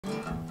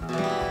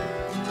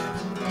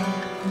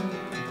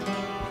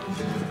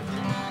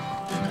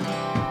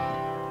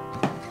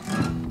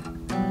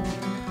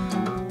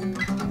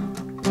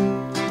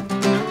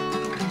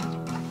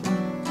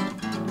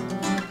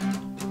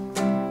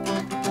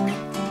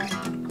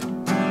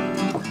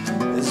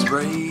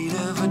bright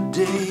of a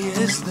day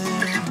as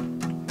then,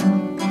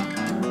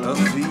 a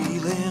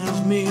feeling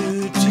of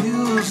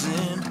mutual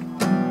zen,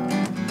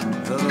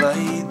 the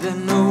light that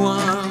no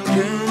one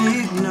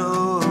can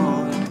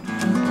ignore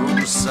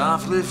rolls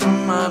softly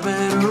from my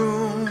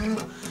bedroom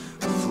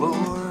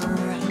floor.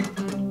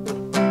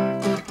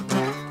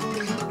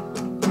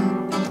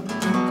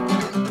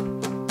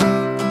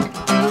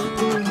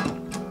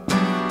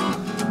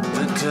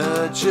 The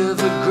touch of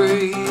the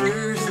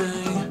greater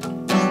thing,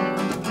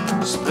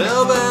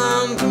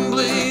 spellbound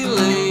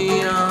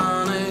completely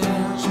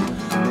honest,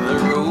 the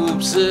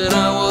ropes that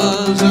I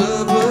was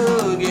up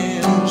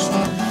against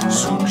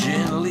so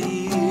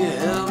gently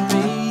held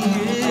me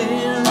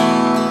in,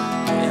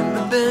 and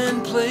the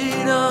band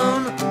played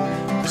on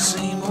the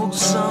same old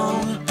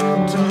song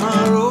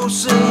tomorrow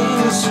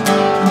sings.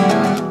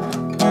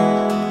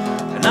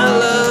 And I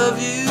love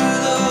you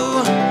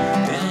though,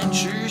 and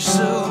you're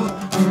so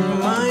from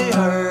my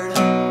heart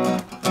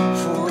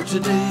for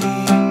today.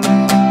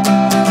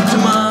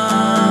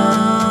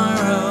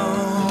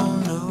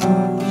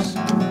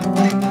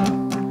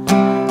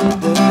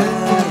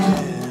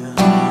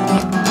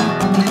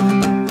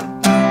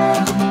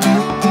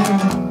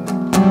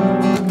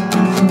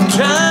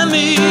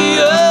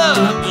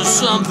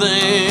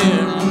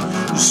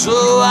 Something so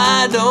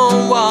I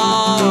don't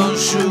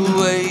wash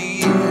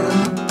away,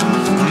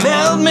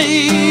 melt me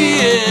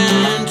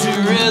into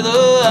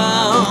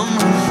rhythm,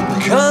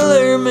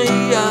 color me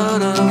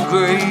out of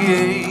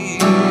gray.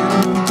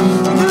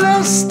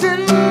 Blessed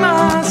in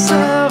my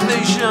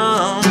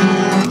salvation,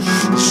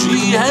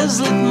 she has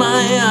lit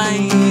my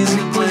eyes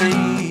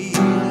ablaze.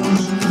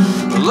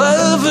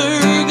 Lover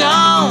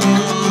gone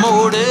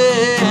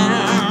morning,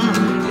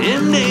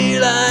 in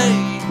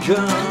daylight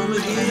come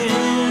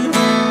again,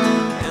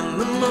 and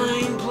the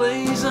mind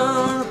plays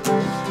on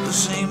the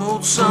same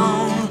old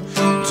song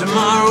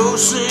tomorrow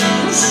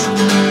sings.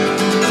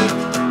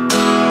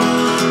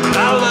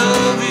 I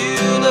love you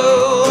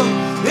though,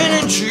 and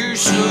it's your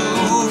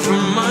soul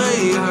from my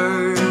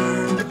heart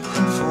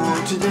for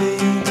today.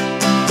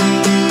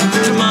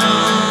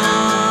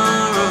 Tomorrow,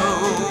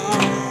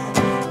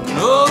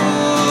 no.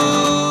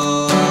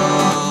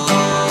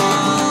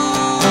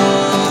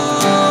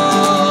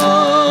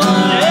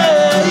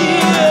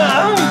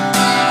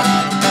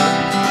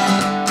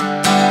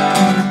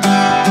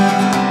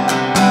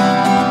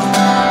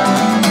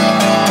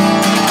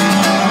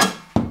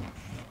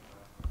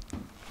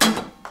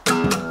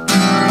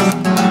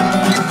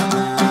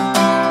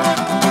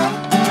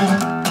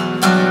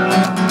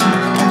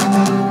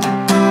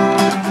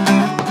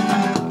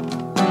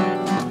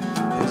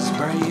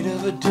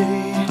 Of a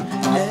day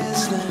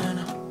as then,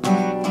 a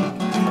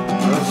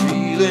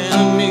feeling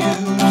of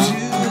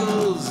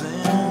mutual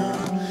zen,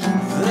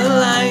 the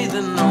light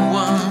that no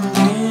one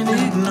can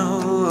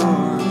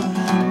ignore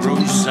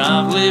rose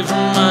softly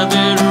from my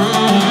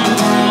bedroom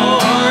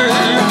floor,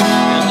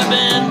 and the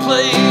band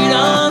played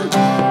on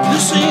the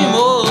same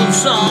old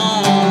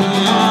song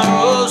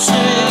tomorrow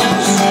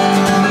sings.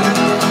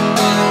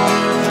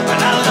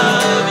 And I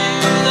love you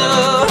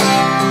though,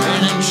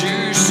 and it's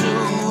your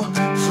soul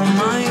from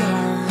my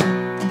heart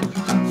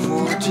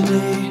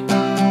today,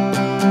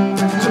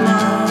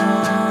 tomorrow.